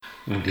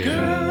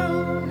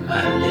Girl,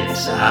 my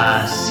lips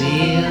are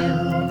sealed.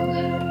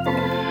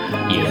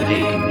 You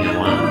make me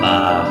want to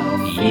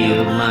barf.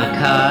 Yield my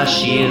car,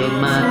 shield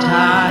my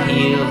tie,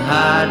 heel,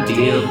 high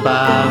deal,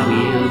 bar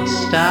wheel,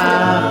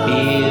 stop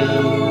you.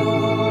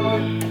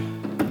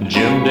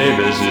 Jim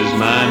Davis is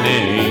my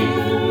name.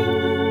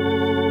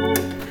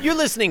 You're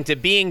listening to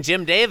Being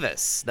Jim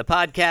Davis, the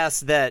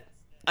podcast that,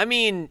 I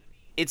mean,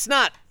 it's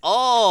not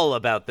all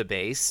about the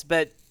bass,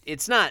 but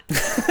it's not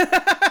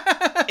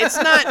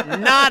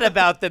not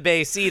about the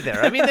bass either.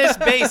 I mean, there's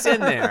bass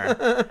in there.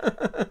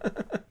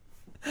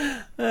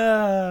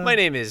 My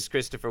name is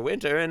Christopher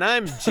Winter, and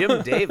I'm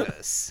Jim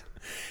Davis.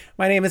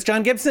 My name is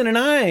John Gibson, and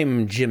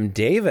I'm Jim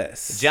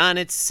Davis. John,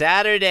 it's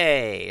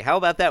Saturday. How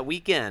about that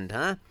weekend,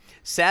 huh?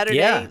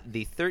 Saturday,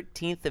 the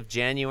 13th of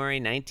January,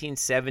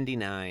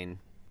 1979.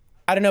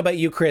 I don't know about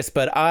you, Chris,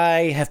 but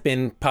I have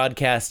been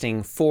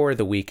podcasting for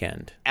the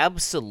weekend.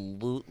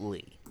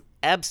 Absolutely.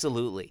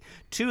 Absolutely.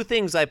 Two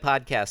things I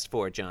podcast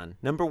for, John.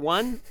 Number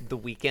one, the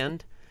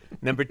weekend.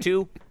 Number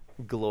two,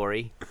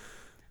 glory.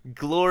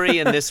 Glory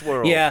in this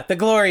world. Yeah, the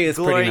glory is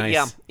pretty nice.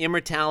 Yeah,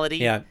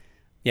 immortality.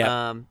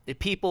 Yeah.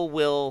 People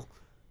will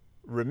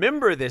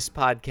remember this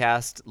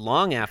podcast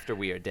long after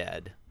we are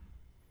dead.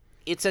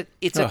 It's a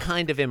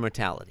kind of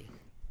immortality.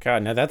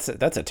 God, no, that's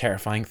a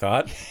terrifying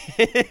thought.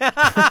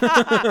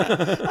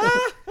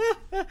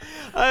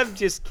 I'm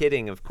just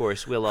kidding, of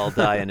course. We'll all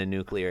die in a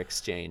nuclear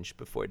exchange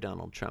before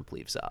Donald Trump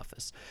leaves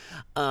office.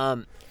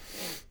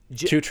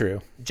 Too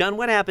true. John,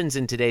 what happens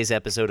in today's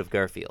episode of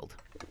Garfield?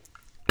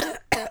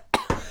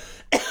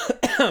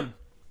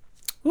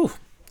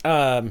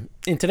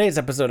 In today's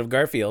episode of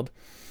Garfield,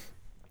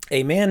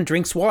 a man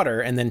drinks water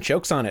and then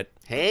chokes on it.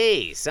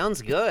 Hey,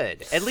 sounds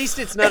good. At least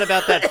it's not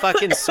about that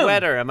fucking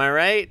sweater, am I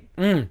right?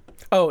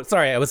 Oh,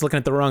 sorry, I was looking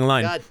at the wrong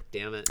line. God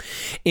damn it.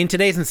 In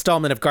today's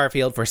installment of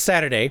Garfield for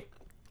Saturday,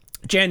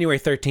 January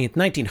 13th,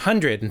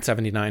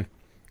 1979.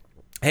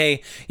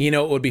 Hey, you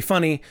know what would be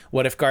funny?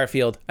 What if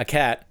Garfield, a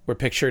cat, were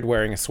pictured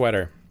wearing a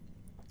sweater?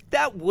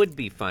 That would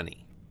be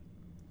funny.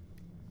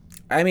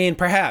 I mean,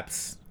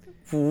 perhaps.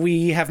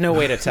 We have no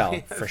way to tell,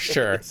 for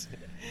sure.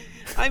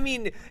 I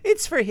mean,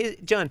 it's for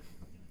John,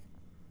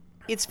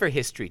 it's for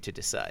history to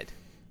decide.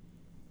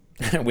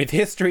 With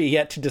history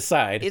yet to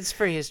decide. It's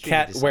for history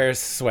cat to decide. Wears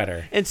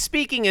sweater. And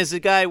speaking as a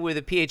guy with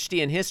a PhD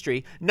in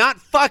history, not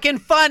fucking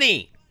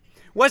funny.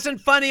 Wasn't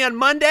funny on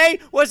Monday,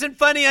 wasn't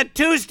funny on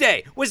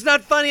Tuesday, was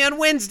not funny on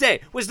Wednesday,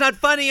 was not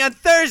funny on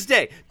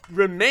Thursday,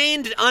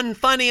 remained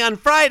unfunny on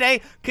Friday,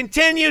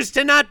 continues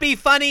to not be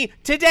funny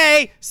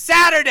today,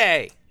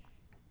 Saturday.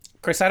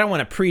 Chris, I don't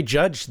want to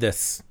prejudge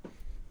this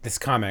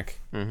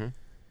comic. Mm-hmm.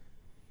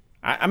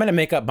 I'm going to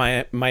make up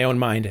my own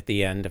mind at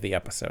the end of the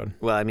episode.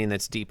 Well, I mean,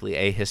 that's deeply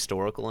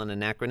ahistorical and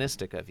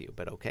anachronistic of you,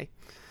 but okay.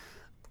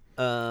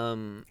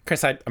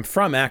 Chris, I'm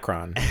from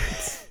Akron.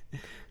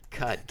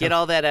 God, get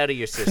all that out of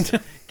your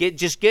system.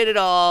 Just get it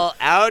all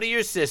out of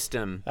your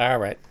system. All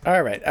right.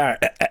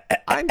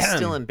 I'm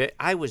still embarrassed.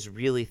 I was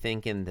really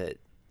thinking that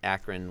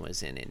Akron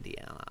was in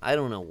Indiana. I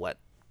don't know what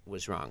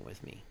was wrong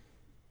with me.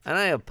 And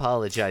I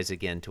apologize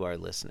again to our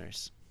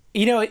listeners.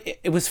 You know,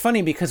 it was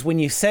funny because when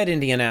you said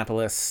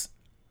Indianapolis,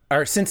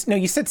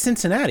 you said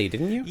Cincinnati,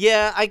 didn't you?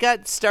 Yeah, I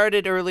got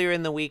started earlier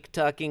in the week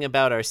talking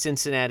about our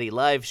Cincinnati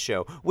live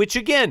show, which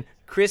again,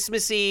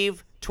 Christmas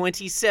Eve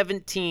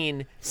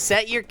 2017.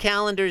 Set your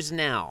calendars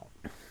now.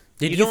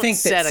 Did you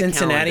think that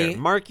Cincinnati?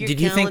 Mark your Did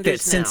you think that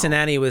calendars now.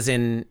 Cincinnati was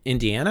in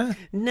Indiana?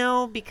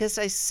 No, because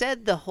I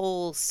said the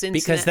whole Cincinnati.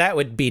 Because that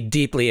would be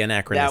deeply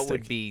anachronistic. That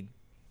would be,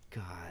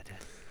 God.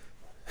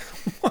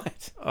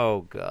 What?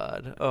 Oh,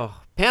 God.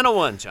 Oh, panel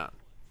one, John.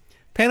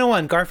 Panel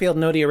one, Garfield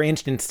and Odie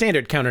arranged in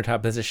standard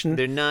countertop position.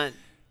 They're not,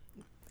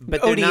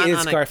 but they're Odie not is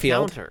on a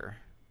Garfield. counter.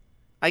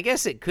 I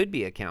guess it could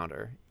be a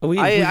counter. We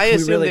I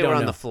assume really they were don't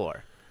on know. the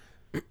floor.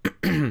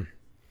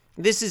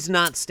 This is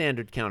not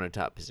standard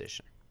countertop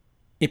position.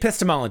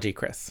 Epistemology,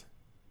 Chris.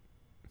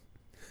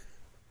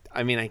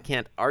 I mean, I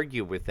can't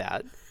argue with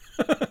that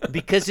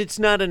because it's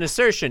not an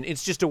assertion.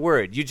 It's just a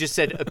word. You just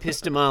said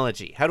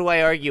epistemology. How do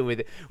I argue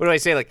with it? What do I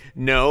say? Like,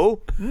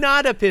 no,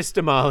 not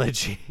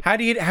epistemology. How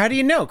do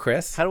you know,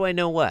 Chris? How do I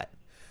know what?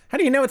 How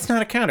do you know it's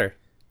not a counter?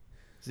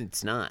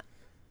 It's not.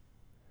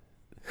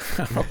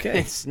 Okay.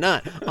 It's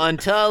not.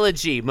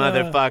 Ontology,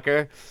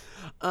 motherfucker.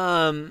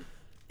 I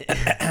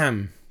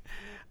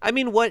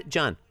mean, what,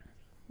 John?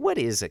 What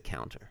is a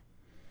counter?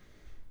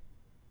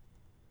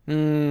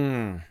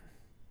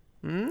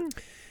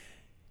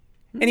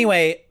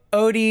 Anyway,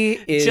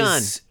 Odie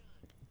is...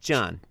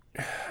 John.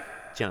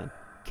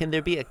 Can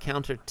there be a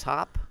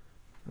countertop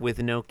with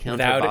no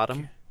counter Without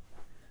bottom?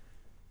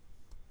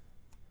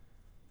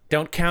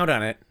 Don't count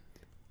on it.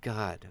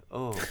 God.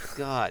 Oh,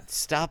 God.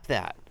 Stop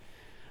that.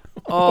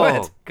 Oh,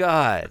 What?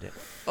 God.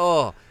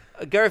 Oh,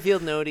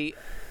 Garfield and Odie,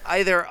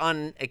 either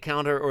on a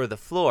counter or the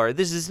floor.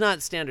 This is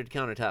not standard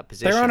countertop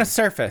position. They're on a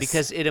surface.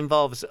 Because it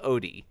involves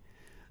Odie.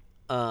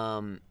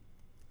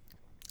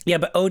 Yeah,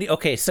 but Odie.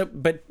 Okay,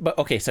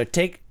 so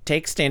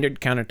take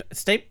standard counter.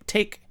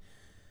 Take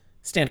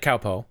stand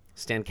cowpo.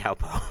 Stan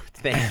Cowpo.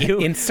 Thank you.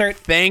 Insert.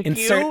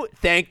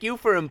 Thank you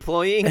for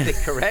employing the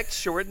correct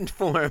shortened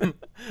form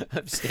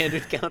of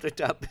standard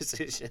countertop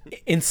position.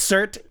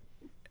 Insert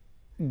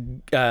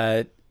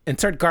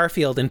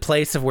Garfield in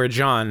place of where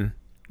John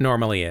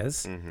normally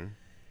is,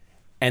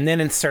 and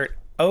then insert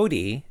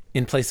Odie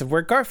in place of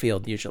where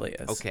Garfield usually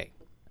is. Okay.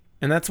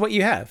 And that's what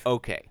you have.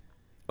 Okay.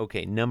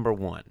 Number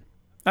one.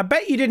 I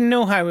bet you didn't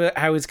know how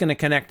I was going to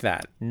connect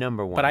that.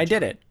 Number one. But I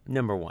did it.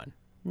 Number one.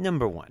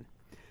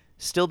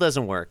 Still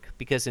doesn't work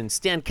because in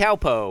Stan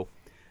Cowpo,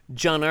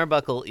 John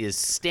Arbuckle is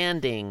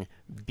standing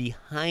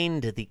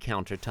behind the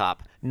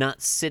countertop,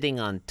 not sitting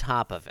on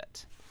top of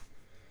it.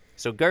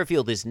 So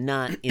Garfield is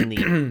not in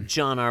the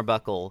John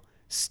Arbuckle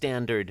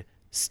standard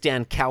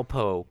Stan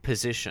Cowpo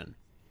position.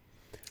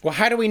 Well,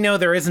 how do we know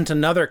there isn't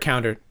another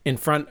counter in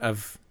front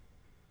of,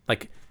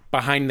 like,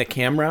 behind the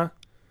camera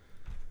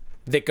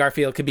that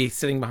Garfield could be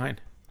sitting behind?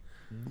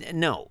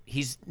 No.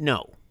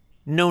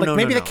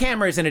 Maybe the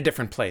camera is in a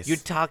different place. You're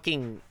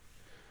talking...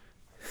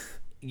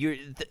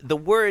 the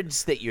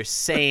words that you're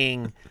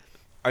saying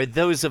are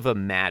those of a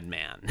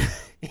madman.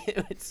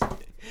 It's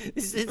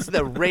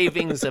the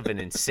ravings of an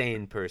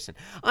insane person.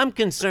 I'm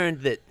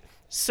concerned that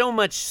so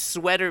much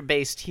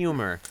sweater-based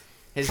humor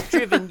has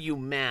driven you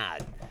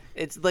mad.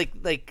 It's like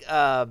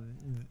a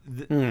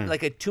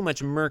too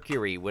much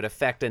mercury would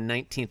affect a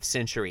 19th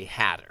century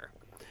hatter.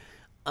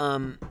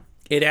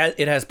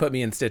 It has put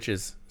me in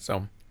stitches.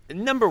 So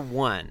number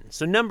one,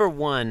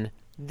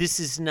 this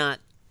is not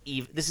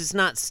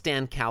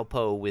Stan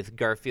Cowpo with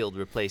Garfield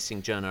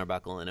replacing John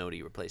Arbuckle and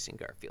Odie replacing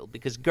Garfield,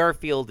 because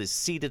Garfield is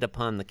seated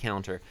upon the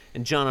counter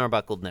and John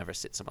Arbuckle never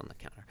sits upon the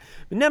counter.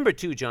 But number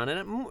two, John,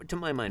 and to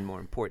my mind more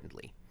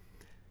importantly,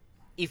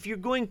 if you're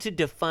going to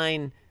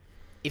define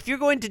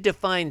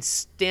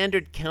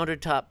standard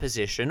countertop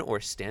position or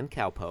Stan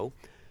Cowpo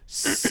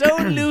so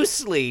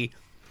loosely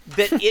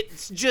that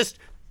it's just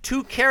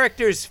two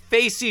characters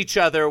face each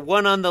other,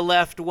 one on the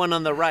left, one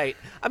on the right.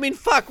 I mean,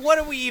 fuck, what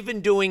are we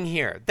even doing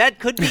here? That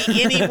could be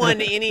anyone,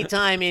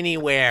 anytime,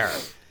 anywhere.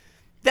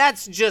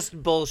 That's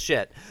just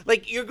bullshit.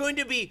 Like, you're going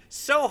to be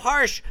so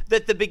harsh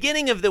that the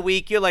beginning of the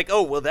week, you're like,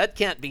 oh, well, that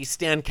can't be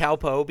Stan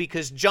Cowpo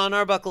because John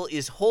Arbuckle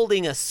is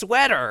holding a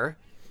sweater.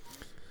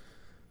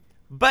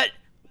 But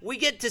we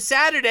get to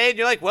Saturday, and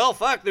you're like, well,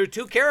 fuck, there are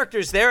two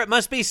characters there. It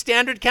must be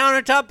standard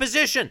countertop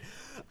position.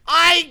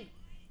 I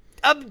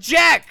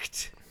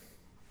object.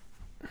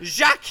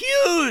 Jacques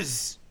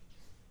Hughes!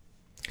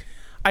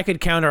 I could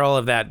counter all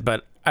of that,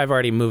 but I've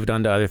already moved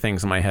on to other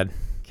things in my head.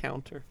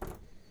 Counter.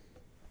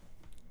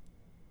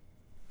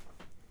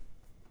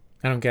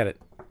 I don't get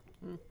it.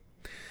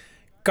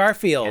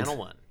 Garfield. Panel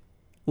one.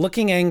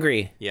 Looking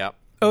angry. Yep.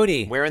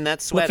 Odie. Wearing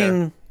that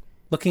sweater.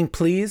 Looking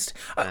pleased.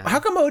 How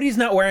come Odie's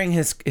not wearing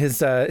his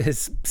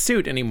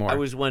suit anymore? I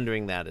was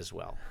wondering that as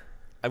well.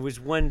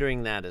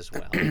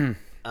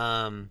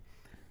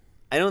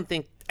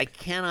 I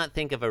cannot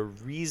think of a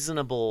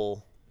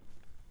reasonable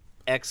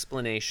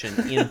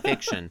explanation in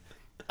fiction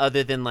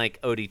other than like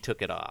Odie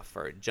took it off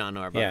or John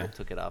Arbuckle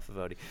took it off of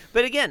Odie.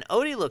 But again,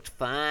 Odie looked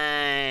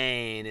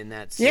fine in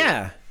that suit.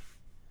 Yeah.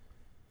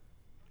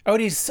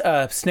 Odie's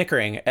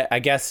snickering, I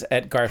guess,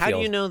 at Garfield. How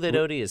do you know that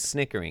Odie is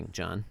snickering,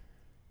 John?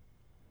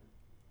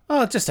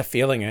 Oh, it's just a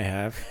feeling I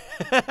have.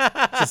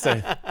 Just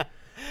a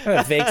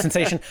vague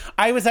sensation.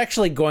 I was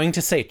actually going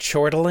to say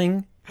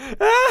chortling.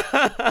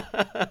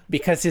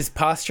 Because his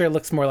posture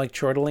looks more like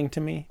chortling to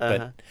me.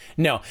 But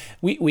no,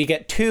 we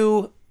get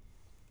two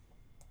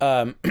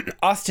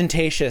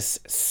ostentatious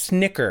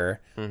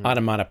snicker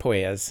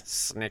onomatopoeias.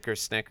 Snicker.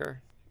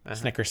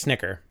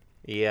 Snicker.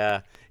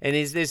 Yeah, and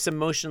there's some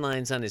motion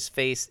lines on his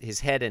face, his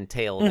head and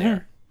tail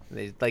there.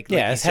 Like his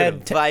he's head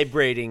sort of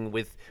vibrating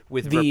with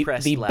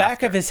repressed the laughter.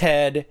 back of his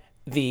head,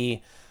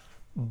 the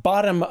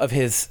bottom of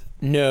his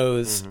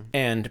nose,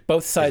 and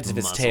both sides of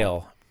his muzzle.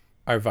 tail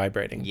are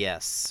vibrating.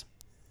 Yes.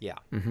 Yeah.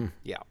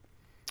 Yeah.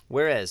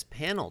 Whereas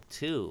panel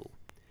two,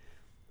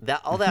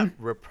 that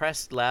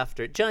repressed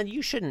laughter, John,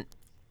 you shouldn't.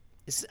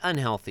 It's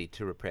unhealthy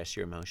to repress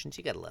your emotions.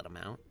 You got to let them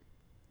out.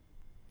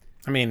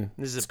 I mean,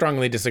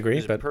 strongly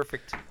disagree, but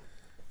perfect.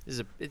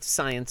 It's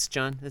science,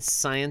 John. It's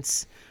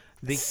science.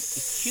 The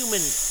human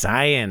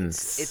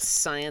science. It's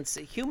science.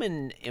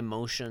 Human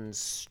emotions,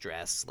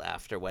 stress,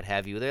 laughter, what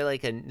have you. They're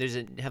like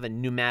have a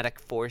pneumatic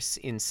force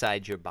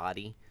inside your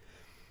body.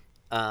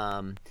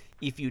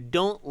 If you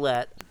don't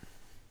let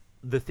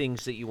the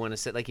things that you want to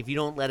say, like if you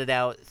don't let it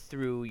out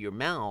through your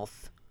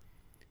mouth,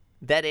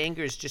 that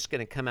anger is just going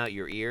to come out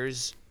your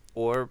ears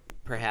or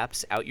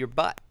perhaps out your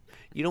butt.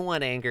 You don't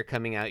want anger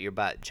coming out your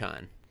butt,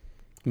 John.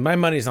 My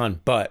money's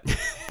on butt.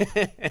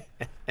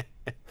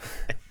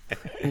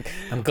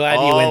 I'm glad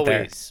you went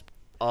there.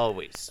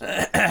 Always.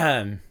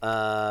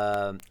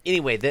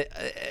 Anyway,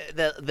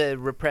 the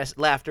repressed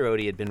laughter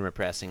Odie had been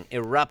repressing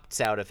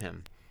erupts out of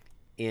him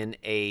in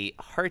a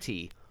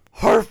hearty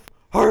harf,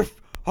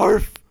 harf,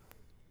 harf.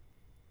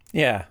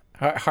 Yeah,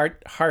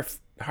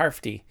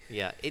 harfty.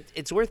 Yeah,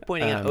 it's worth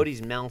pointing out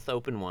Odie's mouth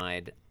open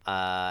wide,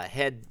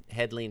 head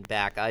leaned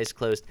back, eyes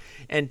closed,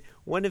 and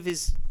one of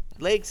his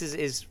legs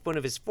is one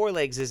of his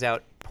forelegs is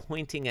out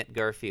pointing at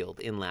Garfield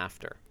in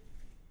laughter.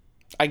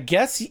 I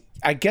guess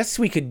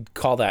we could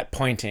call that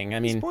pointing. I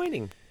He's mean,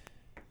 pointing.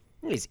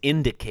 He's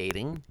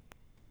indicating.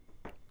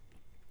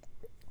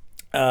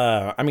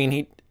 I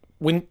mean,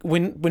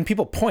 when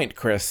people point,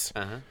 Chris,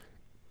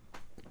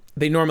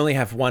 they normally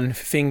have one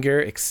finger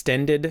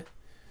extended.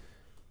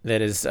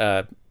 That is,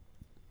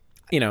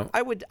 you know.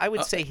 I would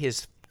say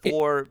his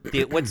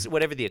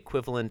whatever the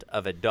equivalent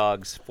of a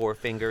dog's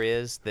forefinger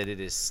is, that it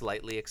is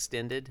slightly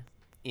extended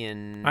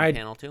in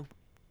panel 2.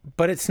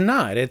 But it's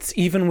not. It's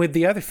even with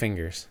the other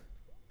fingers.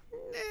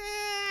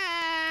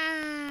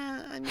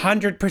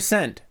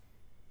 100%.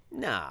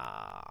 No.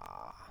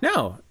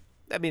 No,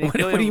 I mean, What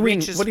it do you mean?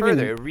 reaches What do you mean?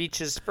 further. It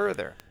reaches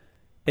further.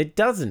 it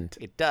doesn't.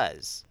 It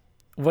does.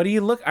 What do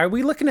you look? Are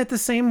we looking at the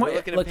same way?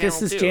 Looking at Look, this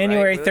panel is 2,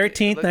 January right?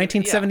 13th,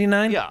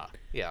 1979.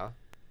 Yeah.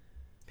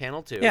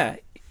 Panel 2. Yeah.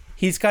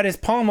 He's got his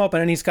palm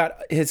open and he's got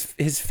his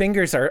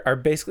fingers are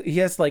basically, he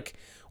has like,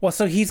 well,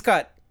 so he's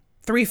got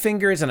 3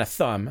 fingers and a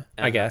thumb,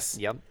 I guess.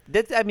 Yep.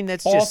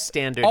 That's just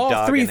standard all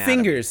dog 3 anatomy.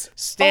 fingers.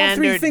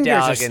 Standard all 3 fingers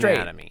dog are straight.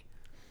 anatomy.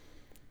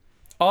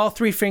 All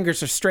 3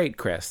 fingers are straight,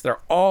 Chris.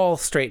 They're all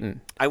straightened.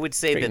 I would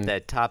say that Straighten. the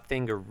top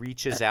finger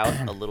reaches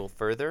out a little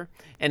further,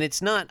 and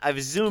it's not.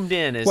 I've zoomed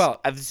in.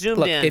 Look,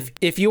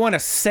 if you want to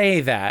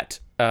say that,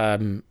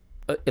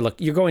 look,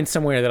 you're going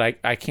somewhere that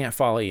I can't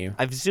follow you.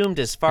 I've zoomed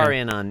as far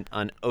in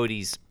on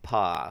Odie's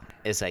paw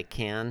as I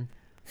can,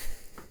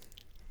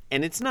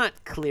 and it's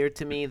not clear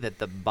to me that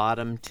the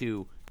bottom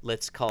 2,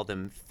 let's call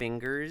them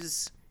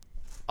fingers,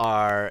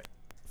 are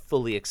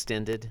fully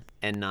extended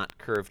and not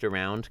curved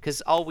around,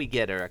 because all we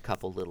get are a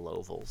couple little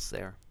ovals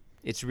there.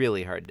 It's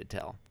really hard to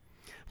tell.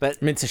 But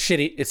I mean, it's a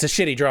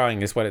shitty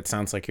drawing is what it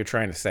sounds like you're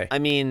trying to say. I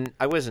mean,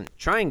 I wasn't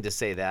trying to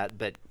say that,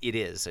 but it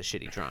is a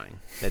shitty drawing.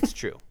 That's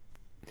true.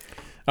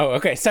 Oh,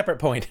 okay. Separate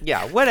point.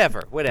 Yeah,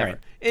 whatever. Right.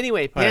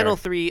 Anyway, panel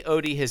 3,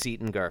 Odie has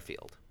eaten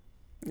Garfield.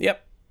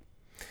 Yep.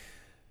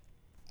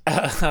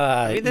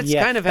 I mean, that's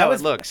kind of how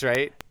it looks,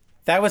 right?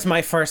 That was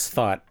my first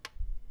thought.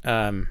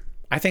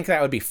 I think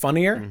that would be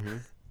funnier. Mm-hmm.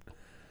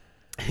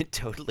 It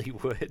totally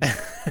would.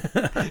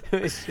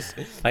 It's just,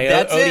 Like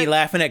that's Odie it.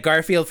 laughing at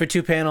Garfield for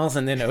 2 panels,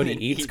 and then Odie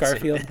eats Eats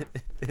Garfield.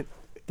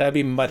 That'd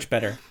be much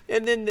better.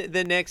 And then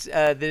the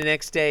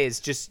next day is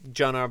just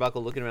John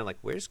Arbuckle looking around like,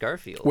 "Where's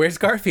Garfield? Where's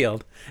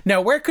Garfield?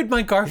 Now, where could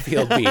my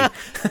Garfield be?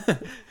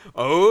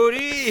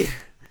 Odie?"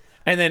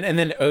 and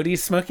then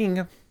Odie's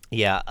smoking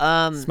Yeah.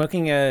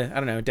 a, I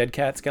don't know, dead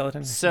cat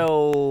skeleton.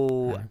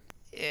 So,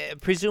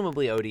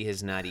 presumably Odie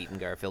has not eaten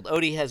Garfield.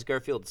 Odie has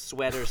Garfield's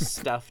sweater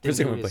stuffed into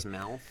Presumably. his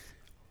mouth.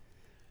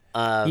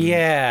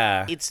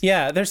 Yeah. it's-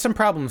 Yeah, there's some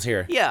problems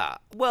here. Yeah.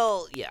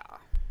 Well, yeah.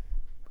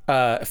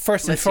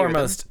 First and Let's hear them.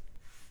 foremost,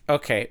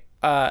 okay,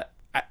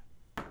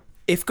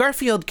 if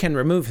Garfield can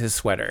remove his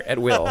sweater at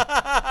will,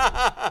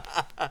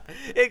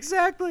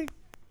 Exactly.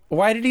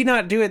 why did he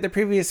not do it the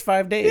previous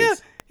 5 days? Yeah.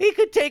 He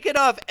could take it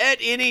off at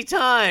any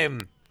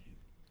time.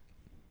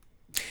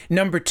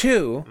 Number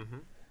 2,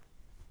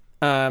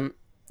 Mm-hmm.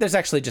 There's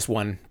actually just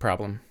one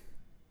problem.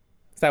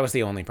 That was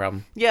the only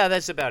problem. Yeah,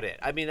 that's about it.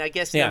 I mean, I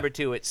guess Yeah. number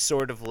 2, it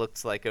sort of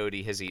looks like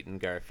Odie has eaten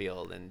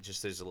Garfield, and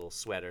just there's a little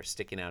sweater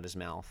sticking out his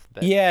mouth.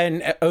 But Yeah,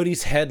 and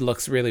Odie's head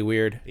looks really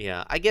weird.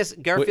 yeah, I guess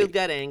Garfield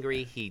got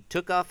angry. He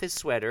took off his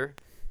sweater,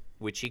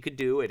 which he could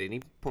do at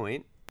any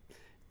point,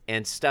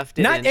 and stuffed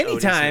it Not in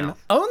Odie's anytime,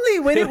 mouth. only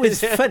when it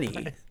was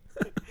funny.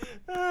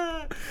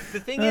 The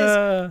thing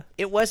is,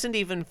 it wasn't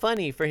even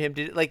funny for him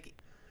to like.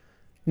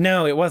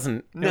 No, it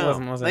wasn't. No, It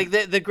wasn't. like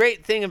the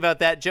great thing about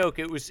that joke,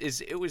 it was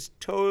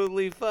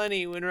totally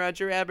funny when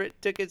Roger Rabbit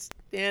took his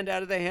hand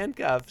out of the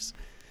handcuffs.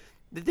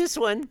 This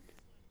one,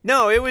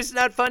 no, it was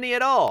not funny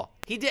at all.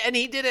 He did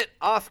it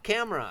off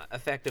camera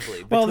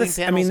effectively. Well,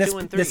 Between panels 2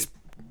 and 3.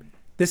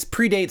 this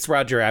predates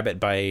Roger Rabbit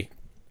by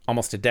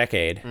almost a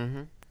decade.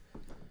 Mm-hmm.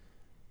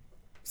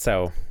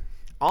 So,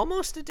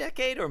 Almost a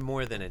decade or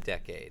more than a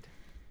decade.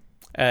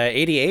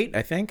 88,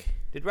 I think.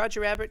 Did Roger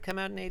Rabbit come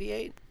out in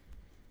 88?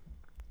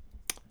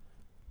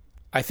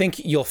 I think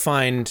you'll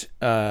find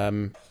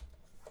the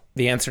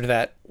answer to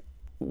that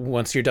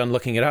once you're done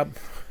looking it up,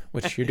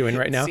 which you're doing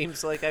right now.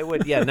 Seems like I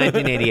would. Yeah,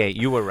 1988.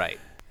 You were right.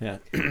 Yeah.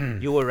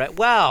 You were right.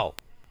 Wow.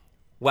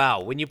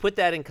 When you put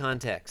that in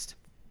context.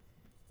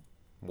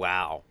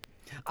 Wow.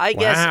 I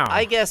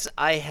guess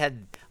I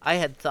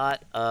had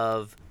thought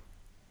of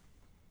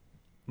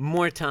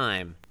more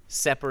time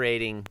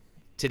separating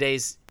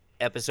today's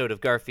episode of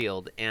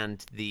Garfield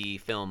and the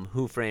film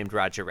Who Framed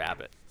Roger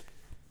Rabbit.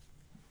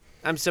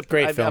 I'm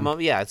surprised. Great film.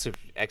 Yeah, it's an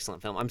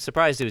excellent film. I'm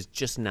surprised it was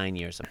just 9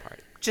 years apart.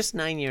 Just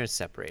 9 years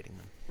separating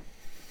them.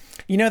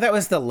 You know, that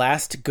was the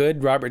last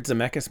good Robert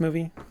Zemeckis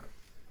movie.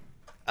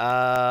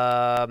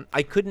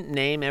 I couldn't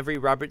name every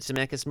Robert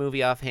Zemeckis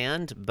movie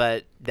offhand,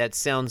 but that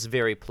sounds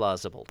very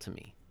plausible to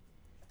me.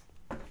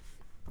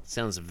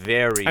 Sounds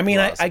very. I mean,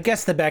 I plausible.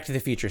 guess the Back to the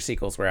Future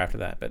sequels were after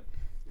that, but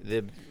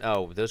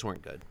Those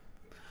weren't good.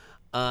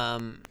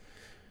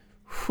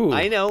 whew,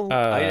 I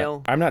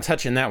know. I'm not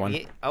touching that one.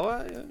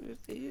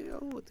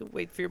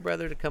 Wait for your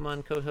brother to come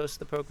on co-host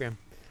the program.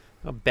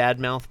 A bad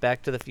mouth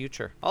Back to the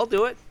Future. I'll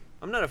do it.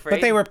 I'm not afraid.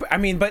 But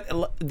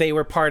they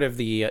were part of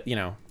the,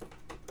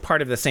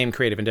 part of the same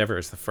creative endeavor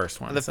as the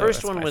first one. The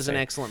first one was an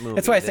excellent movie.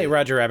 That's why I say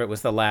Roger Rabbit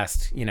was the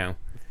last,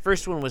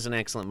 First one was an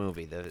excellent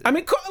movie. What are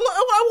you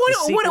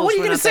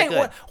going to say?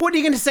 What are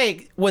you going to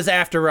say was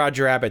after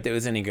Roger Rabbit that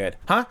was any good?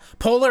 Huh?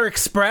 Polar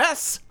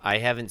Express? I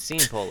haven't seen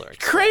Polar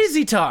Express.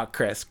 Crazy talk,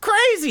 Chris.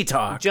 Crazy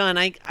talk. John,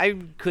 I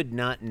could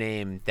not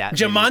name that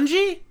Jumanji?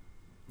 many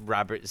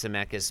Robert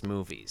Zemeckis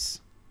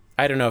movies.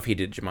 I don't know if he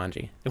did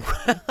Jumanji.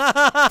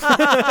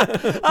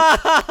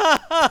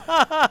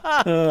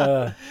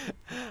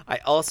 I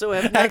also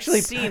have not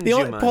seen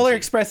Jumanji. Polar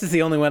Express is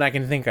the only one I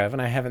can think of,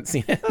 and I haven't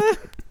seen it.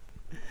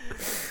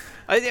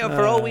 I think,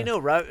 for all we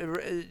know,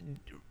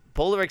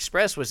 Polar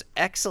Express was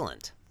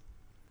excellent.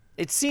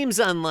 It seems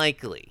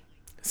unlikely.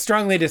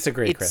 Strongly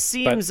disagree, Chris. It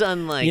seems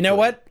unlikely. You know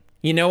what?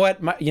 You know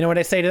what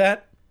I say to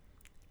that?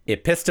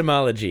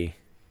 Epistemology.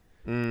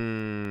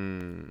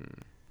 Hang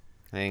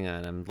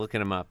on, I'm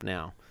looking him up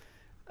now.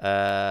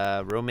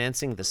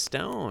 Romancing the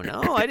Stone.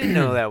 Oh, I didn't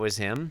know that was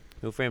him.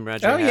 Who Framed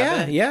Roger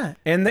Rabbit? yeah.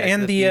 And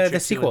the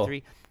sequel.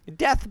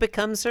 Death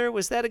Becomes Her.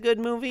 Was that a good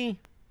movie?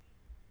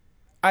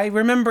 I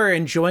remember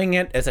enjoying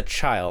it as a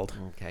child.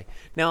 Okay.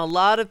 Now, a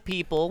lot of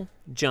people,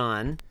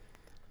 John,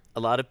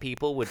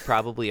 would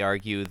probably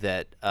argue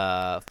that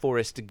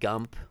Forrest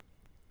Gump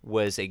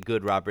was a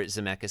good Robert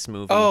Zemeckis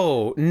movie.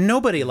 Oh,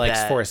 nobody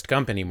likes Forrest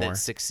Gump anymore. That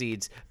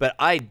succeeds. But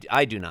I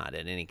do not,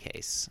 in any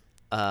case.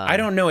 I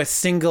don't know a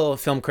single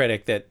film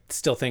critic that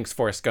still thinks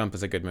Forrest Gump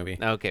is a good movie.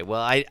 Okay,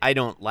 well, I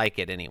don't like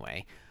it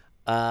anyway.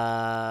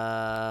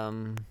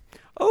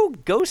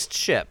 Ghost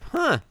Ship,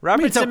 huh?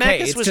 Robert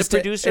Zemeckis was a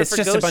producer for Ghost Ship. It's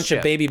just a bunch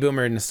of baby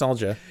boomer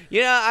nostalgia.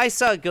 Yeah, I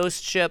saw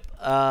Ghost Ship,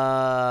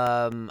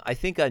 I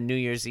think on New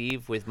Year's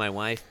Eve with my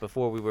wife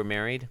before we were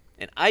married,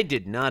 and I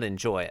did not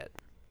enjoy it.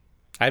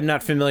 I'm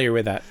not familiar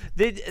with that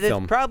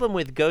The problem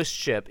with Ghost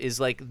Ship is,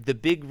 like, the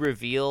big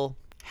reveal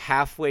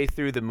halfway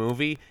through the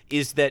movie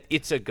is that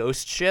it's a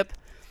ghost ship,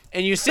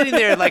 and you're sitting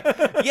there like,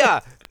 yeah,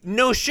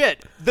 no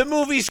shit, the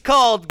movie's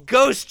called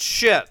Ghost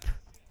Ship.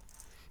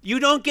 You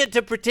don't get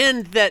to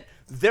pretend that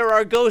there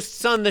are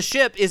ghosts on the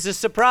ship is a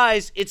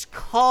surprise. It's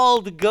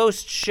called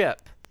Ghost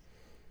Ship.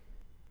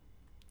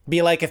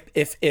 Be like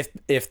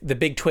if the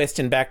big twist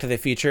in Back to the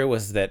Future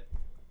was that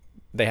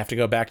they have to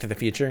go back to the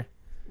future.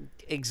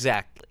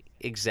 Exactly.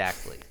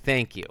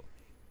 Thank you.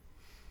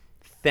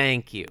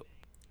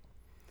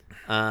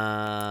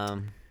 Yeah.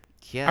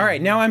 All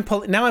right, now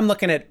I'm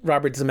looking at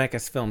Robert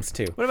Zemeckis films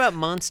too. What about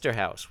Monster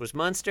House? Was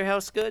Monster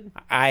House good?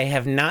 I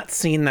have not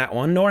seen that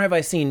one, nor have I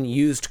seen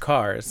Used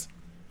Cars.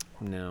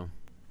 No.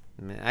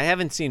 I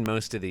haven't seen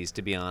most of these,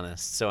 to be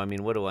honest. So, I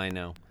mean, what do I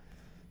know?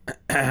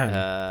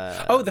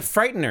 The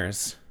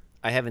Frighteners.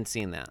 I haven't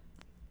seen that.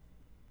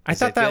 I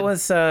thought that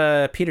was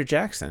Peter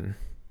Jackson.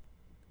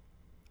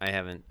 I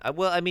haven't.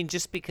 Well, I mean,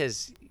 just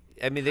because,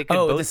 I mean, they could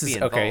both be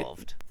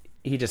involved. Okay.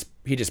 He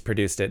just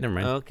produced it. Never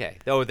mind. Okay.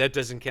 Oh, that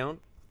doesn't count?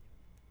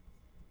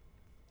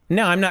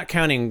 No, I'm not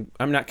counting.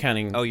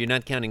 Oh, you're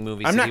not counting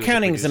movies. I'm not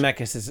counting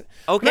Zemeckis'.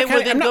 Okay,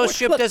 well then Ghost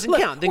Ship doesn't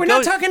count. We're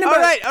not talking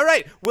about. All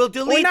right. We'll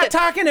delete. We're not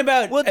talking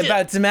about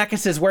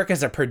Zemeckis' work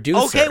as a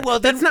producer. Okay,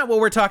 well then, that's not what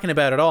we're talking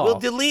about at all. We'll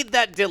delete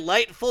that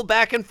delightful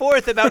back and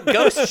forth about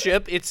Ghost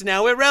Ship. It's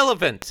now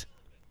irrelevant.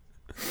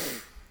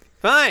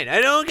 Fine.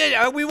 I don't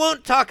get. We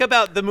won't talk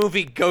about the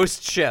movie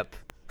Ghost Ship.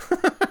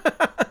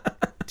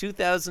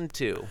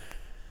 2002.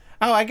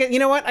 Oh, I get. You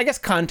know what? I guess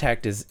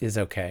Contact is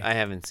okay. I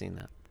haven't seen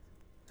that.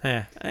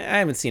 I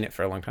haven't seen it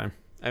for a long time.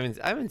 I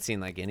haven't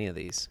seen like any of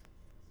these.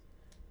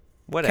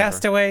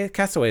 Whatever.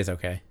 Castaway is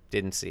okay.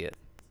 Didn't see it.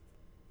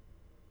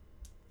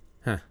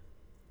 Huh.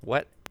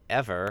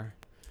 Whatever.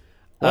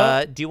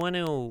 Well, do you want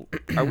to?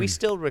 Are we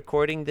still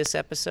recording this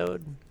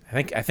episode?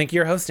 I think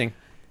you're hosting.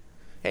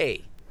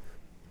 Hey.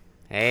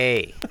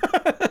 Hey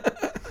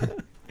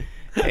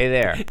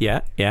there.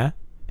 Yeah.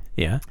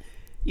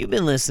 You've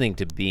been listening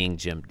to Being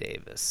Jim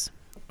Davis.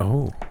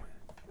 Oh.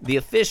 The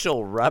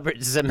official Robert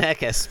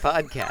Zemeckis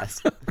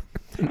podcast.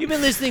 You've been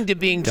listening to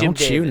Being Jim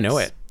Davis. Don't you know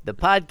it? The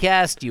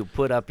podcast you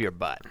put up your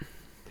butt.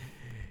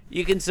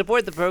 You can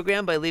support the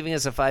program by leaving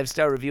us a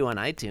 5-star review on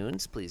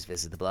iTunes. Please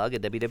visit the blog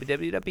at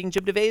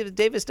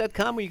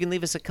www.beingjimdavis.com, where you can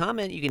leave us a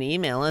comment. You can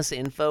email us,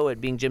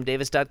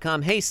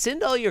 info@beingjimdavis.com. Hey,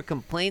 send all your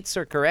complaints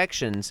or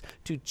corrections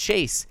to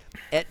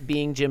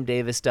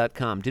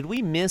chase@beingjimdavis.com. Did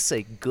we miss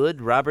a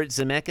good Robert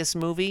Zemeckis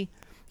movie?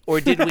 Or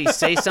did we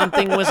say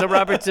something was a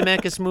Robert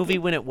Zemeckis movie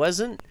when it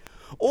wasn't?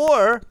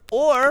 Or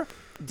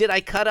did I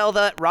cut all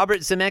that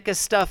Robert Zemeckis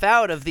stuff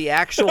out of the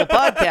actual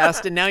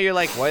podcast, and now you're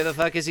like, why the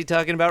fuck is he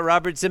talking about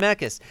Robert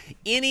Zemeckis?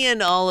 Any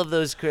and all of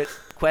those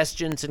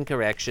questions and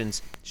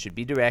corrections should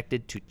be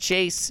directed to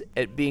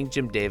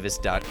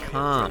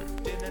chase@beingjimdavis.com.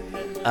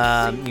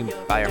 You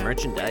can buy our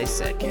merchandise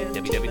at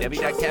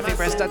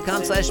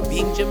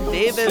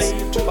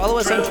www.cafepress.com/beingjimdavis. Follow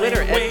us on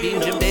Twitter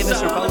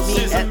 @beingjimdavis, or follow me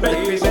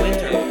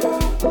 @thechriswinter.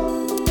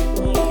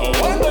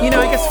 You know,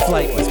 I guess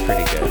Flight was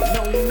pretty good.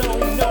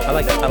 I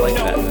like that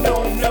movie.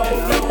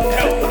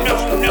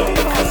 No,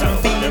 'cause I'm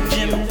Being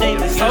Jim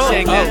Davis. Oh,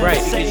 saying Oh, that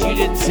right. because you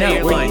didn't say No,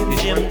 your wait. line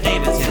because you weren't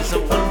paying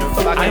attention.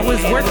 I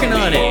was working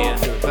on it.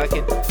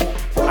 Fucking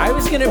I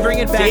was gonna bring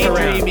it back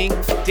around.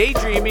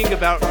 daydreaming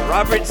about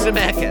Robert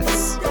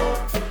Zemeckis.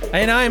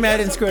 And I'm at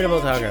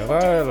Inscrutable Talker.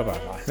 Blah, blah, blah,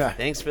 blah.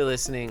 Thanks for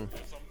listening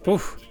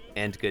Oof.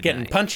 and good Getting night. punched.